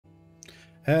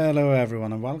Hello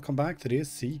everyone and welcome back to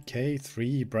this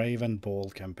CK3 Brave and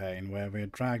Bold campaign where we're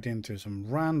dragged into some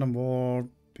random war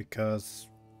because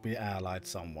we allied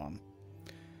someone.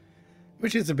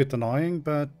 Which is a bit annoying,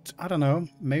 but I don't know,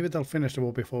 maybe they'll finish the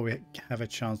war before we have a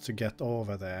chance to get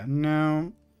over there.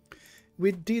 Now,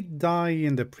 we did die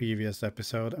in the previous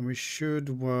episode and we should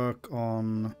work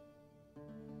on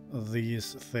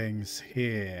these things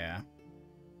here.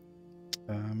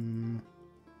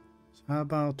 How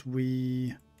about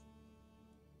we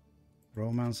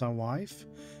romance our wife?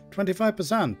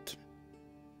 25%.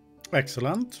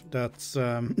 Excellent. That's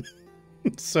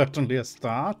certainly a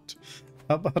start.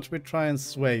 How about we try and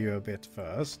sway you a bit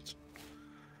first?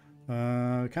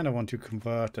 Kind of want you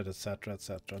converted, etc.,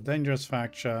 etc. Dangerous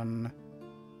faction.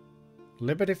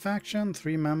 Liberty faction,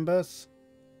 3 members.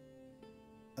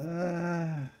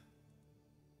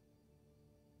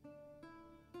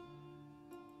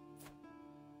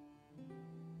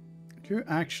 Do you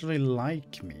actually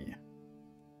like me?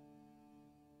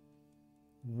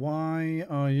 Why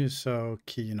are you so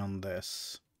keen on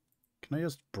this? Can I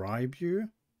just bribe you?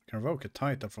 I can revoke a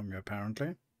title from you,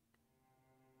 apparently.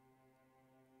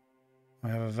 I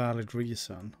have a valid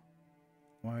reason.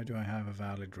 Why do I have a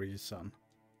valid reason?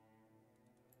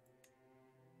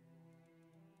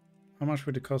 How much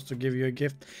would it cost to give you a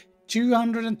gift?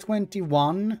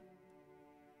 221?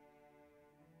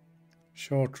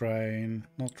 Short reign,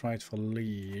 not rightful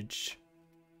liege.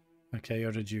 Okay,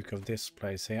 you're the Duke of this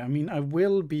place here. I mean, I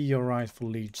will be your rightful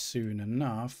liege soon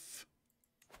enough.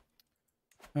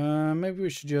 Maybe we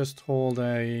should just hold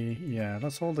a... Yeah,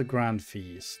 let's hold a grand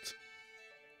feast.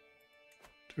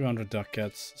 200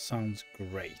 ducats sounds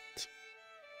great.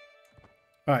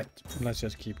 Alright, let's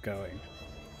just keep going.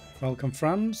 Welcome,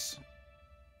 friends.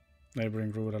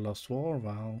 Neighboring ruler lost war.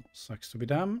 Well, sucks to be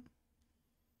them.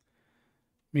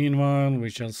 Meanwhile, we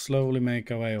shall slowly make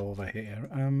our way over here.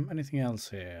 Anything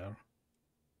else here?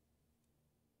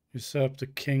 Usurp the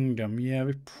kingdom. Yeah,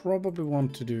 we probably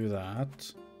want to do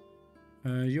that.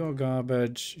 You're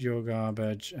garbage,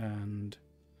 and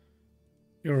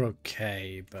you're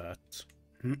okay, but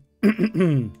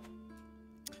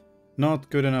not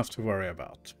good enough to worry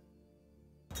about.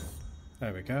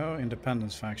 There we go.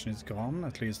 Independence faction is gone.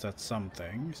 At least that's some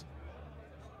things.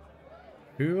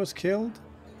 Who was killed?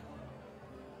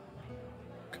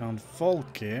 Count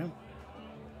Volki,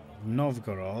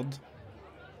 Novgorod.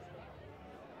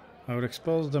 I will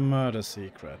expose the murder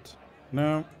secret.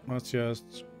 No, let's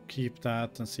just keep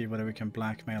that and see whether we can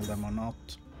blackmail them or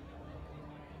not.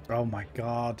 Oh my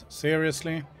god,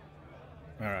 seriously?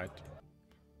 Alright.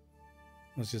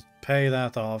 Let's just pay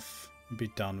that off and be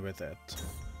done with it.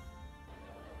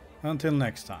 Until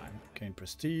next time. Gain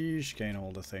prestige, gain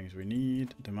all the things we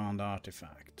need, demand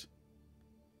artifact.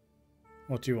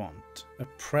 What do you want? A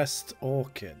pressed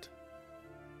orchid.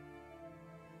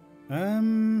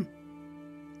 Who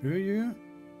are you?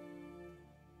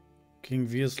 King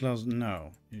Vieslav's...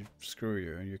 No, screw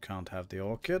you. You can't have the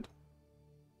orchid.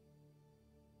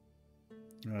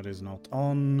 That is not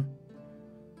on.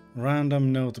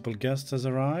 Random notable guest has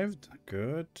arrived.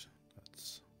 Good.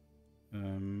 That's...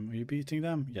 are you beating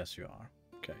them? Yes, you are.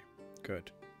 Okay, good.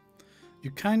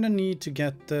 You kind of need to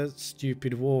get the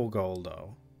stupid war goal,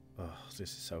 though. Oh, this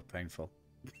is so painful.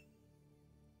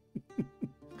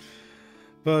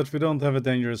 But we don't have a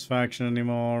dangerous faction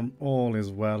anymore. All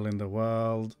is well in the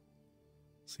world.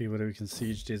 See whether we can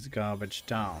siege this garbage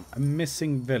down. A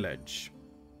missing village.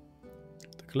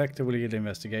 The collective will yield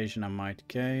investigation I might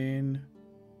gain.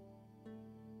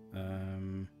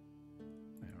 Alright.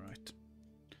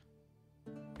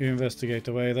 You investigate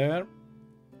away there.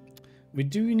 We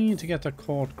do need to get a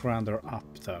court grander up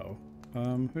though.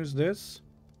 Who's this?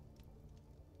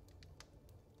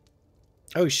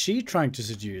 Oh, is she trying to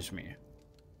seduce me?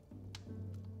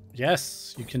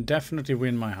 Yes, you can definitely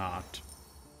win my heart.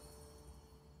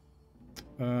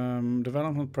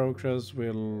 Development progress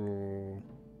will...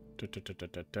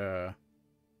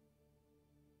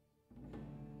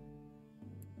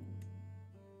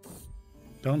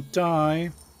 Don't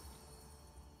die.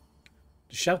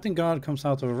 The shouting guard comes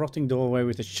out of a rotting doorway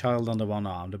with a child under one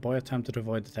arm. The boy attempted to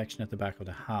avoid detection at the back of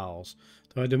the house.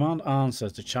 Though I demand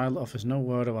answers, the child offers no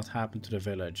word of what happened to the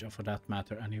village, or for that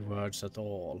matter, any words at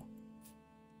all.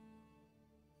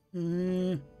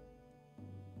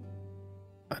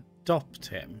 Adopt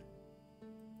him.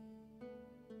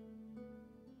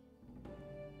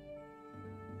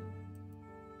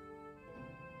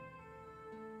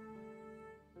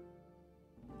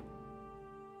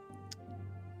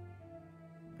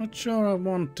 Not sure I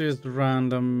want this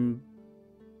random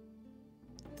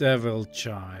devil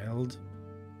child.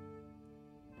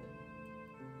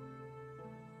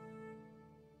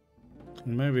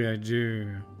 Maybe I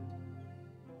do.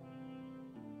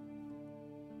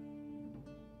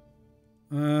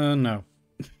 No.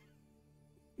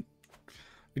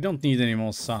 We don't need any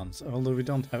more sons, although we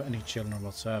don't have any children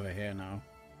whatsoever here now.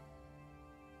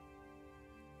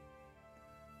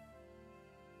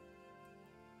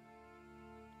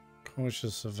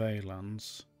 Cautious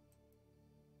surveillance.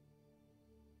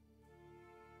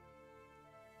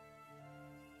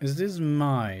 Is this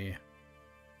my...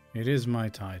 It is my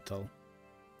title.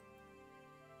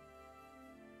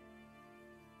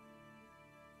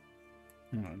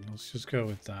 Alright, let's just go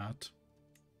with that.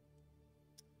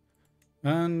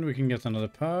 And we can get another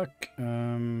perk.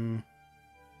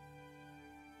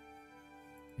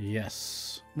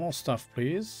 Yes. More stuff,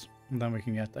 please. And then we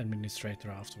can get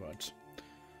administrator afterwards.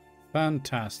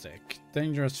 Fantastic.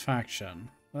 Dangerous faction.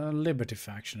 Liberty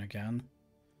faction again.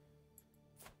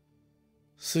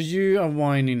 So you are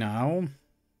whiny now.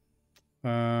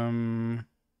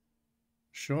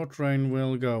 Short reign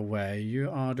will go away. You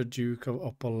are the Duke of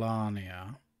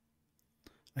Opolania.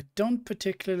 I don't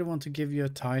particularly want to give you a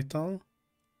title.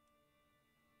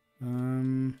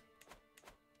 We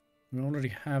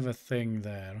already have a thing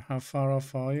there. How far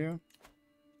off are you?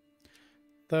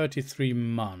 33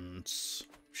 months.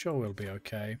 Sure, we'll be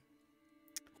okay.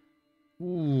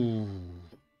 Ooh.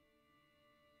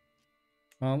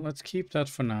 Well, let's keep that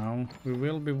for now. We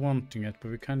will be wanting it,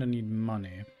 but we kind of need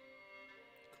money.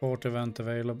 Court event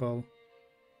available.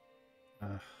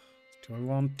 Do I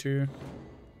want to?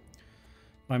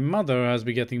 My mother has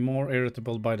been getting more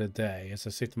irritable by the day. As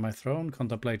I sit on my throne,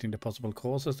 contemplating the possible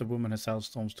causes, the woman herself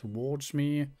storms towards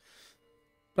me.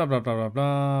 Blah, blah, blah, blah,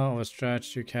 blah.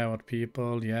 Overstretched, you care about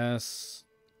people. Yes.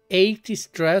 80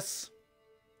 stress.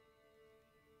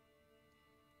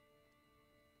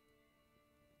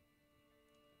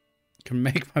 Can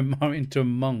make my mom into a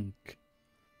monk.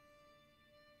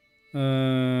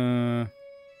 Yeah,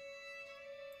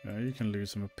 you can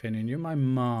lose some opinion. You're my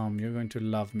mom. You're going to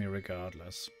love me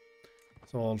regardless.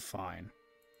 It's all fine.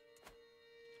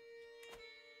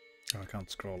 Oh, I can't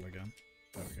scroll again.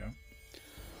 There we go.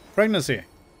 Pregnancy.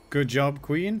 Good job,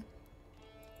 Queen.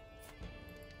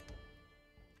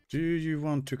 Do you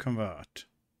want to convert?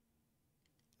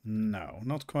 No,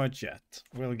 not quite yet.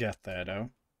 We'll get there, though.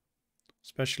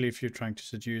 Especially if you're trying to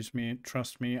seduce me.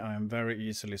 Trust me, I am very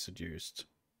easily seduced.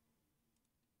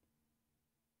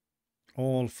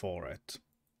 All for it.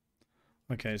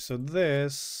 Okay, so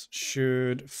this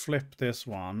should flip this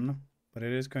one. But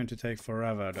it is going to take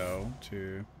forever, though,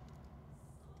 to...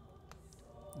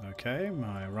 Okay,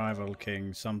 my rival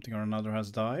king something or another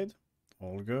has died.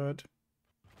 All good.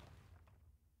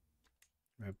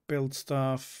 We have built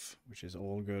stuff, which is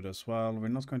all good as well. We're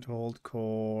not going to hold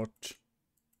court.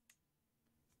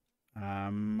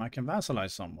 I can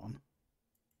vassalize someone.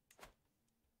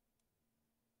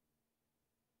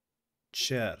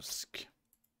 Chersk.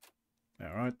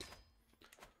 Alright.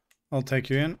 I'll take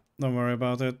you in. Don't worry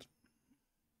about it.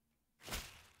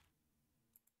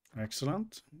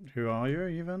 Excellent. Who are you,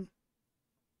 even?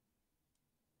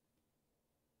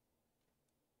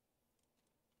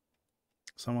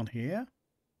 Someone here?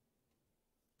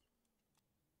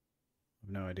 I have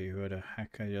no idea who the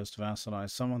heck I just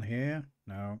vassalized. Someone here?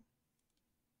 No.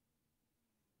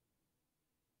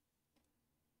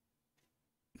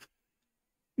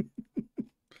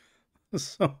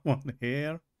 Someone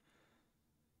here?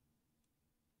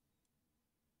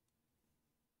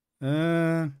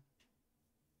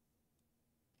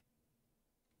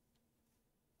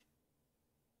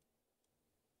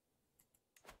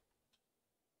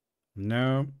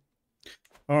 No.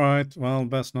 Alright, well,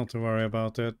 best not to worry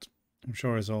about it. I'm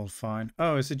sure it's all fine.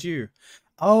 Oh, is it you?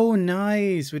 Oh,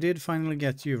 nice! We did finally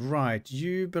get you. Right,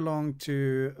 you belong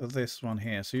to this one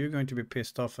here. So you're going to be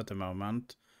pissed off at the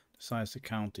moment. Decides the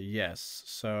county, yes.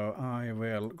 So I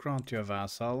will grant you a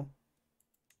vassal.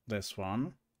 This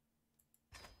one.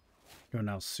 You're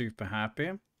now super happy.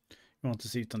 You want a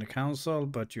seat on the council,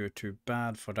 but you're too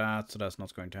bad for that, so that's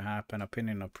not going to happen.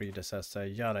 Opinion of predecessor,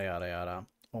 yada yada yada.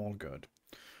 All good.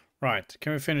 Right,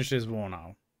 can we finish this war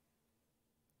now?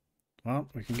 Well,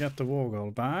 we can get the war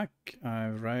goal back.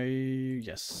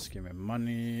 Yes, give me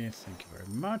money. Thank you very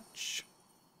much.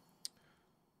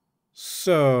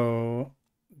 So,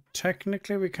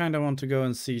 technically we kind of want to go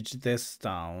and siege this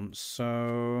down,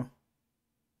 so...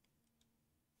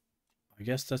 I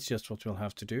guess that's just what we'll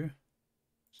have to do.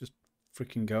 Just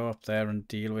freaking go up there and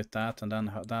deal with that, and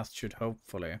then that should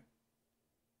hopefully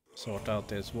sort out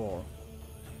this war.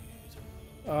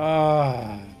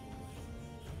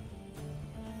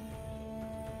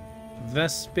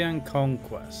 Vespian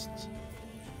conquest.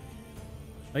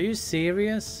 Are you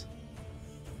serious?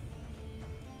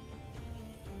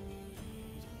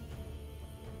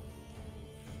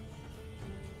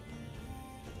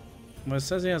 Well, it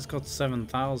says he has got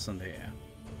 7,000 here.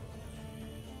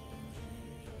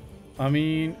 I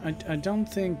mean, I don't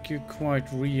think you quite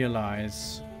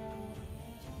realize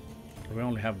we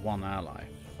only have one ally.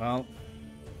 Well,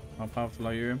 how powerful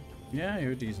are you? Yeah,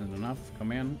 you're decent enough.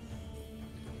 Come in.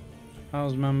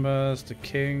 House members, the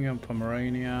King of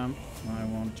Pomerania. I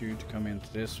want you to come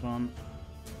into this one.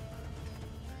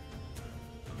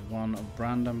 One of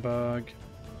Brandenburg.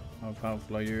 How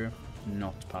powerful are you?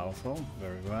 Not powerful.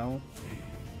 Very well.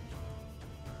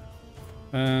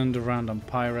 And a random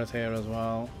pirate here as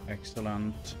well.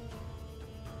 Excellent.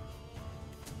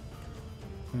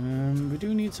 We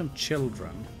do need some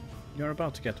children. You're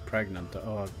about to get pregnant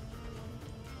or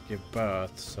give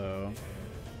birth, so...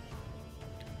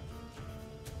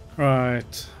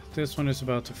 Right. This one is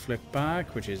about to flip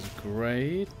back, which is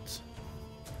great.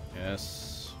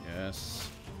 Yes, yes.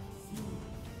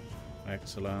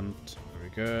 Excellent. Very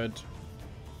good.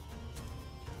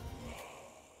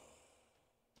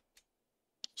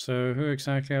 So, who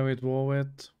exactly are we at war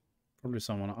with? Probably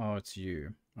someone. Oh, it's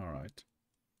you. Alright.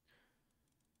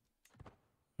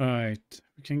 Right.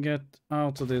 We can get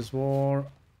out of this war.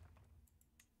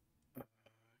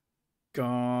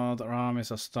 God, our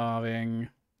armies are starving.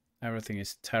 Everything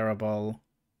is terrible.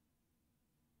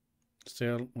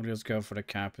 Still, we'll just go for the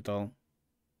capital.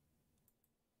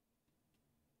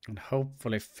 And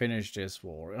hopefully finish this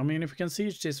war. I mean, if we can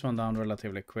siege this one down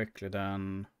relatively quickly,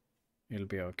 then it'll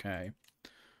be okay.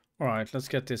 Alright, let's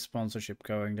get this sponsorship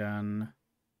going then.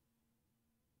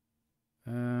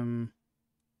 You're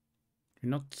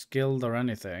not skilled or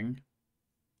anything.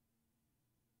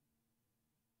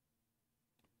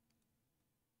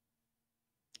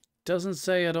 Doesn't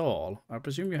say at all. I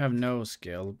presume you have no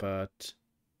skill, but...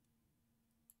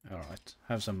 Alright,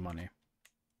 have some money.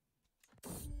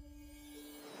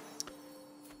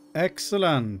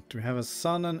 Excellent! We have a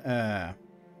son and heir.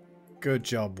 Good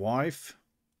job, wife.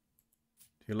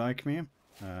 Do you like me?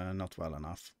 Not well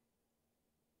enough.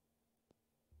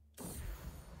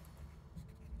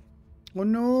 Oh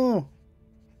no!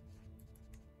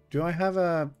 Do I have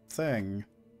a thing?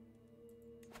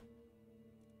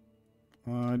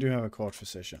 I do have a court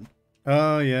physician.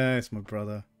 Oh yeah, it's my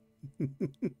brother.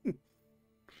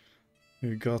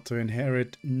 You got to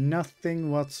inherit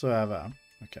nothing whatsoever.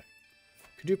 Okay.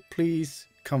 Could you please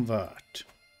convert?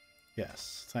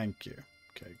 Yes, thank you.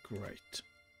 Okay, great.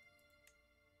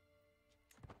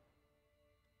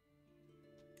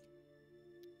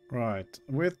 Right,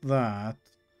 with that,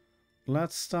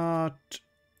 let's start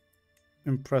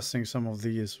impressing some of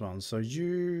these ones. So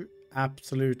you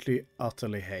absolutely,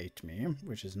 utterly hate me,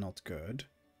 which is not good.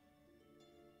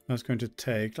 That's going to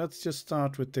take... Let's just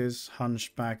start with this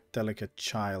hunchback, delicate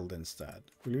child instead.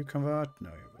 Will you convert? No,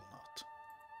 you will not.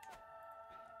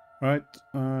 Right,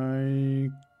 I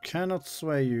cannot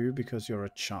sway you because you're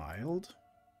a child.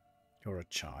 You're a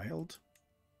child.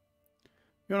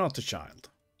 You're not a child.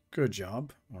 Good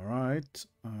job. Alright,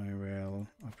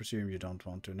 I presume you don't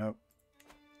want to. No.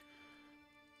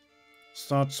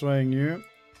 Start swaying you.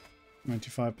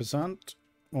 95%.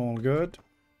 All good.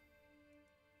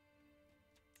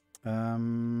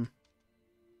 Should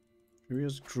we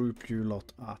just group you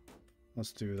lot up?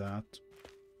 Let's do that.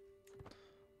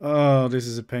 Oh, this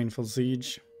is a painful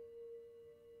siege.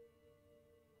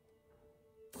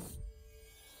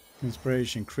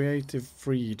 Inspiration, creative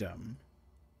freedom.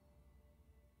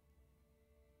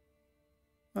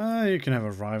 You can have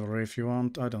a rivalry if you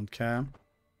want. I don't care.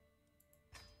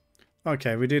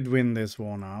 Okay, we did win this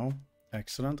war now.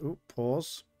 Excellent. Oh,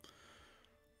 pause.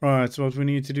 Right, so what we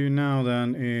need to do now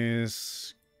then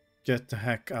is get the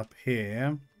heck up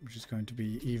here, which is going to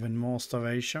be even more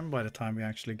starvation by the time we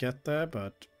actually get there,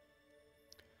 but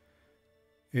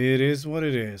it is what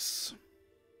it is.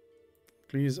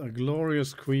 Please, a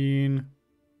glorious queen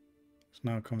is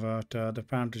now converted.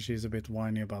 Apparently she's a bit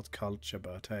whiny about culture,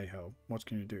 but hey ho, what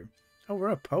can you do? Oh, we're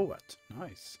a poet.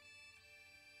 Nice.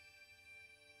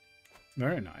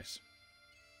 Very nice.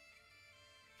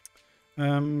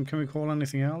 Can we call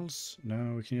anything else?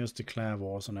 No, we can just declare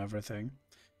wars on everything.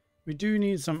 We do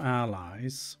need some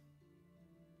allies.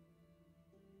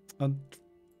 I'd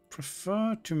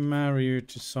prefer to marry you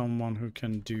to someone who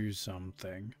can do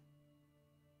something.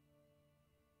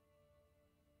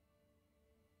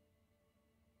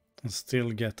 And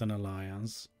still get an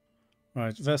alliance.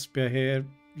 Right, Vespia here.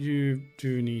 You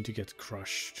do need to get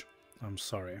crushed. I'm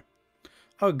sorry.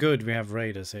 Oh good, we have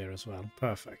raiders here as well.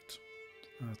 Perfect.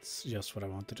 That's just what I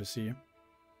wanted to see.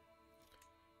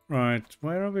 Right,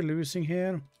 where are we losing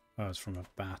here? Oh, it's from a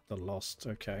battle lost.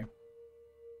 Okay.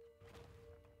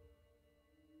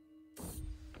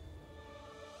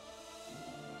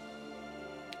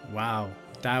 Wow,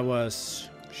 That was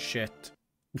shit.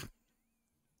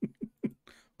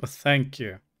 But thank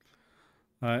you.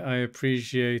 I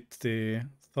appreciate the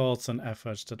thoughts and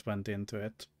efforts that went into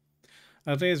it.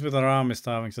 At least with our army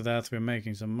starving to death, we're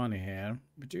making some money here.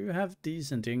 We do have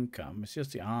decent income. It's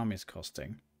just the army's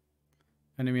costing.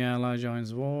 Enemy ally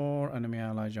joins war. Enemy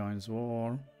ally joins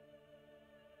war.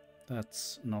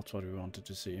 That's not what we wanted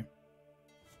to see.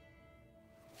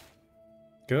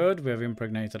 Good. We have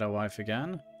impregnated our wife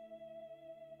again.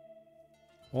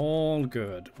 All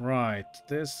good. Right.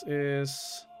 This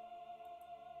is...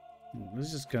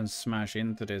 Let's just go and smash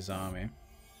into this army.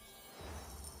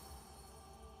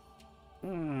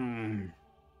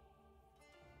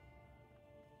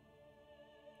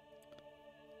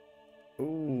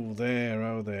 Oh, there,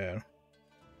 oh, there.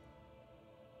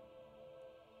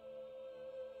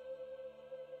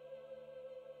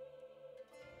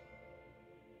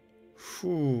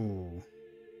 Whew.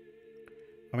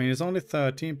 I mean, it's only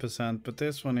 13%, but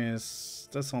this one is...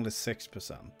 That's only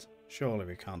 6%. Surely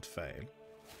we can't fail.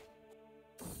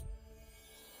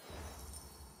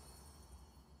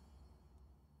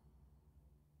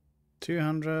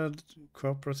 $200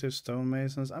 cooperative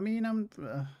stonemasons. I mean,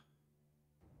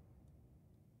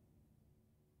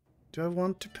 do I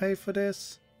want to pay for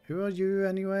this? Who are you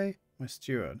anyway? My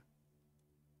steward.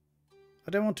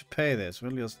 I don't want to pay this.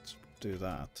 We'll just do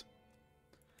that.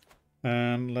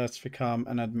 And let's become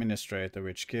an administrator,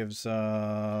 which gives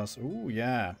us... Oh,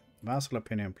 yeah. Vassal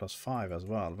opinion +5 as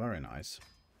well. Very nice.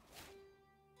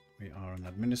 We are an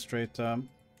administrator.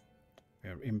 We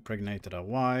have impregnated our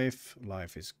wife.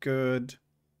 Life is good.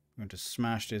 We're going to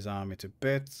smash this army to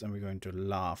bits, and we're going to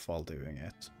laugh while doing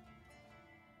it.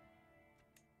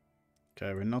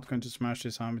 Okay, we're not going to smash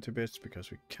this army to bits because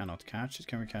we cannot catch it.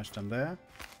 Can we catch them there?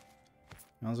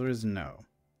 The answer is no.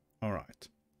 Alright.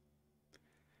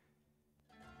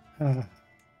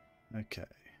 Okay.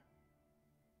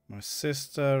 My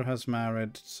sister has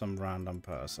married some random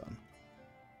person.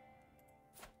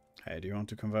 Hey, do you want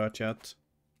to convert yet?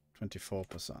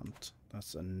 24%.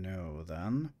 That's a no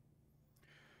then.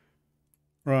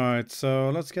 Right,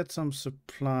 so let's get some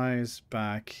supplies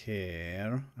back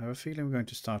here. I have a feeling we're going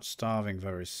to start starving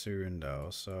very soon though,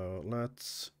 so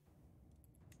let's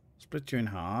split you in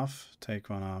half.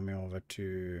 Take one army over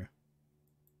to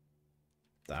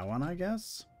that one, I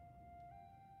guess.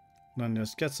 Then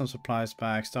just get some supplies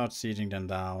back, start sieging them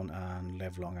down, and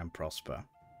live long and prosper.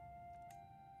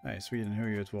 Hey, Sweden, who are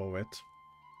you at war with?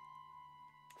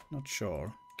 Not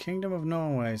sure. Kingdom of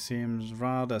Norway seems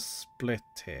rather split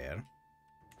here.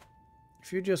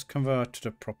 If you just convert to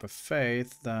the proper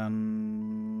faith,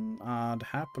 then I'd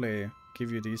happily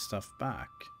give you these stuff back.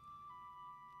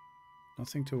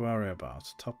 Nothing to worry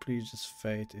about. Top legion's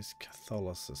faith is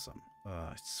Catholicism.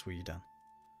 It's Sweden.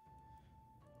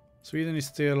 Sweden is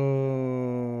still...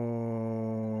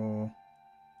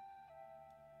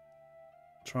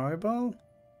 tribal?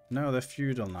 No, they're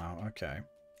feudal now. Okay.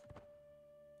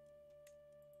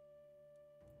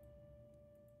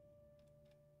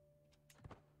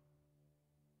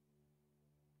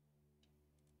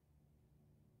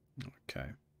 Okay.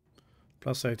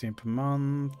 Plus 18 per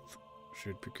month.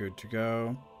 Should be good to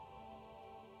go.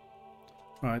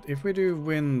 Right, if we do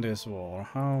win this war,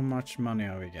 how much money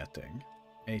are we getting?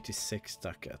 86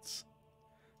 ducats.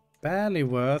 Barely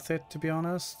worth it, to be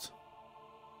honest.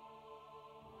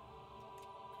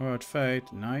 Convert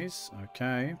fate. Nice.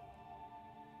 Okay.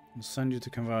 I'll send you to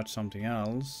convert something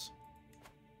else.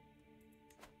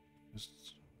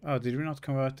 Oh, did we not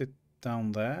convert it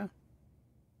down there?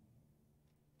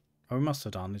 Oh, we must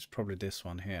have done. It's probably this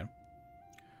one here.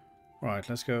 Right,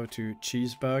 let's go to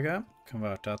cheeseburger.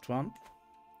 Convert that one.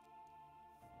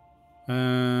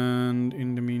 And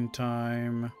in the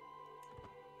meantime...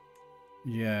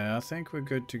 yeah, I think we're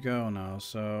good to go now,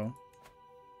 so...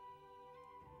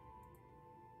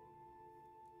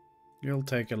 you'll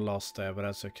take a loss there, but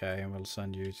that's okay, and we'll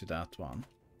send you to that one.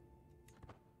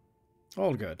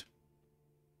 All good.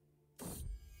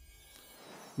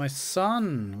 My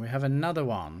son! We have another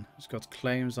one. He's got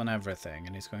claims on everything,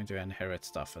 and he's going to inherit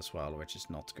stuff as well, which is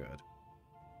not good.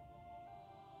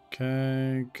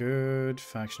 Okay, good.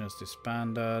 Faction is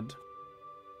disbanded.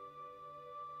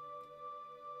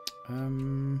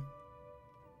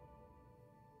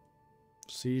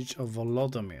 Siege of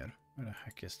Volodymyr. Where the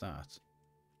heck is that?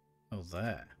 Oh,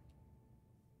 there.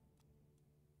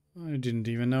 I didn't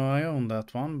even know I owned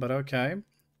that one, but okay.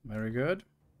 Very good.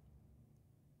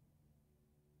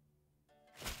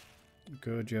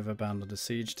 Good, you have abandoned the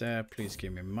siege there. Please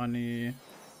give me money.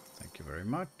 Thank you very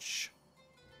much.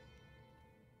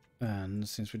 And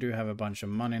since we do have a bunch of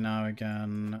money now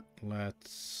again,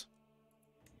 let's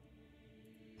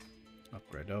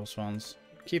Upgrade those ones.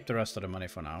 Keep the rest of the money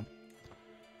for now.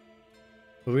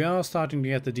 But we are starting to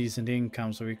get a decent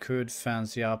income, so we could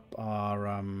fancy up our,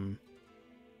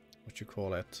 what you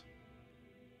call it?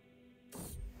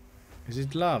 Is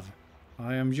it love?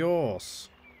 I am yours.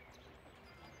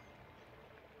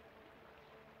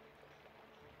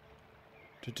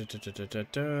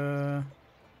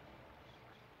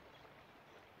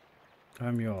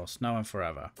 I'm yours, now and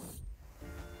forever.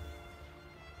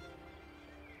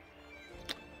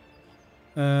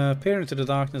 Peering into the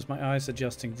darkness, my eyes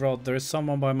adjusting rod. There is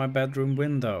someone by my bedroom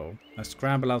window. I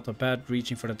scramble out of bed,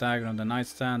 reaching for the dagger on the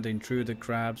nightstand. The intruder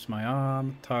grabs my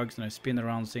arm, tugs, and I spin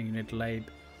around, sinking it labe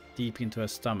deep into her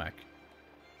stomach.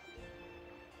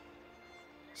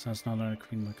 Sounds not like a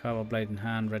queen macabre, blade in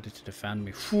hand, ready to defend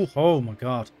me. Whew, oh my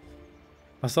god.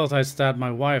 I thought I'd stabbed my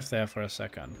wife there for a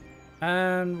second.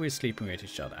 And we're sleeping with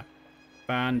each other.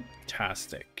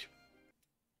 Fantastic.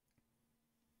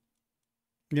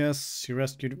 Yes, she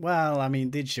rescued... Well, I mean,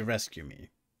 did she rescue me?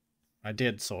 I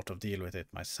did sort of deal with it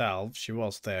myself. She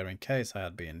was there in case I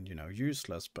had been, you know,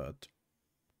 useless, but...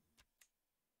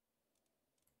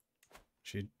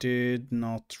 she did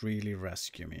not really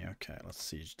rescue me. Okay, let's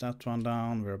siege that one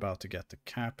down. We're about to get the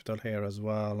capital here as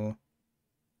well.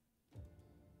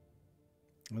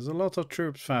 There's a lot of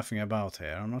troops faffing about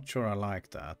here. I'm not sure I like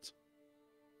that.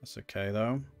 That's okay,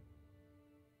 though.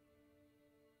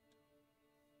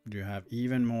 You have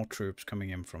even more troops coming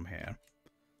in from here.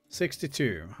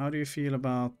 62. How do you feel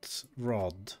about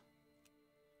Rod?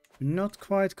 Not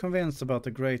quite convinced about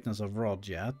the greatness of Rod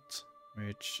yet,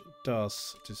 which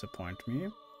does disappoint me.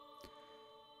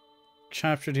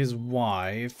 Captured his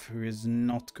wife, who is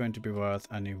not going to be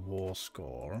worth any war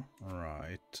score.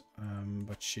 Right.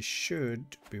 But she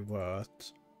should be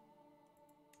worth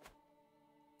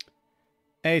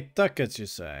 8 ducats, you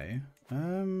say?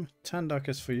 10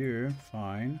 ducats for you.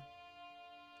 Fine.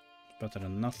 Better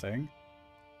than nothing.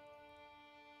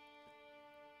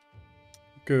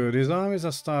 Good. His armies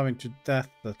are starving to death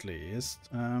at least.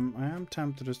 I am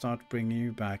tempted to start bringing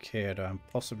you back here though, and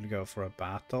possibly go for a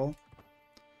battle.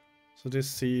 So this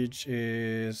siege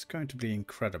is going to be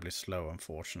incredibly slow,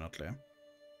 unfortunately.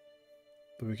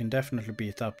 But we can definitely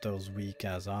beat up those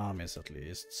weak-ass armies at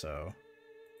least, so...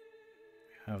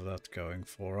 we have that going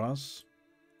for us.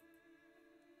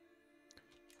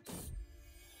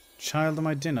 Child of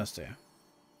my dynasty.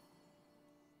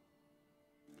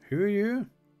 Who are you?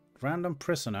 Random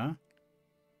prisoner?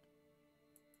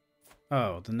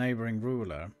 Oh, the neighboring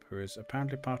ruler, who is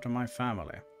apparently part of my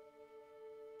family.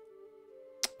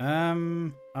 I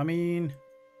mean...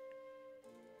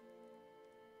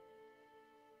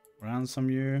 ransom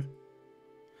you.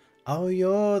 Oh,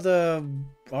 you're the...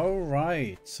 oh,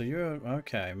 right. So you're...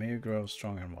 okay, may you grow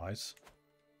strong and wise.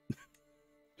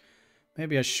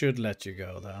 Maybe I should let you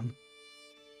go then.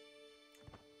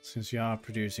 Since you are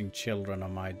producing children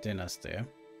of my dynasty.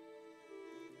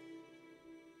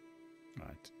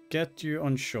 Right. Get you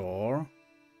on shore.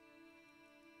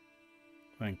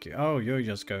 Thank you. Oh, you're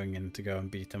just going in to go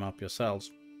and beat them up yourselves.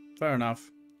 Fair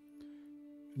enough.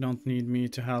 You don't need me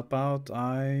to help out.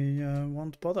 I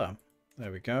won't bother.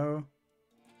 There we go.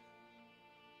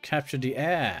 Capture the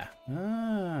air.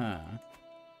 Ah.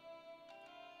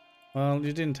 Well,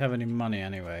 you didn't have any money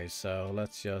anyway, so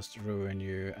let's just ruin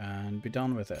you and be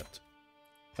done with it.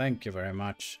 Thank you very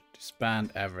much.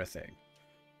 Disband everything.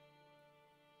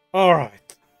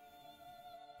 Alright.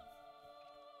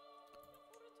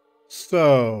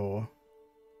 So...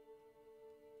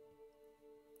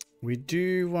 we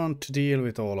do want to deal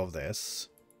with all of this.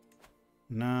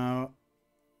 Now,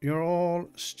 you're all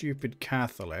stupid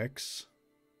Catholics.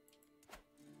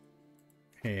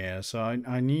 Here, so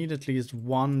I need at least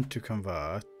one to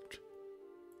convert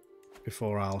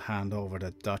before I'll hand over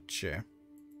the duchy.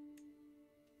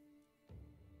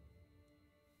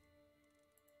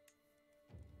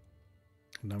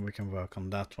 And then we can work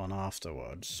on that one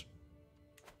afterwards.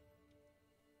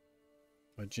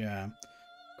 But yeah,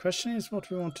 question is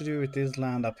what we want to do with this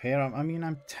land up here. I mean,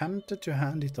 I'm tempted to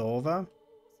hand it over.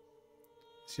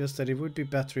 It's just that it would be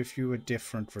better if you were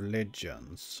different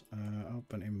religions.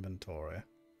 Open inventory.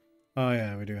 Oh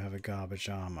yeah, we do have a garbage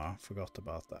armor. Forgot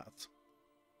about that.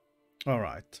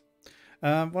 Alright.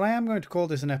 Well, I am going to call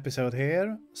this an episode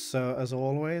here. So as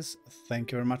always,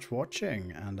 thank you very much for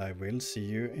watching, and I will see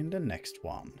you in the next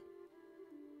one.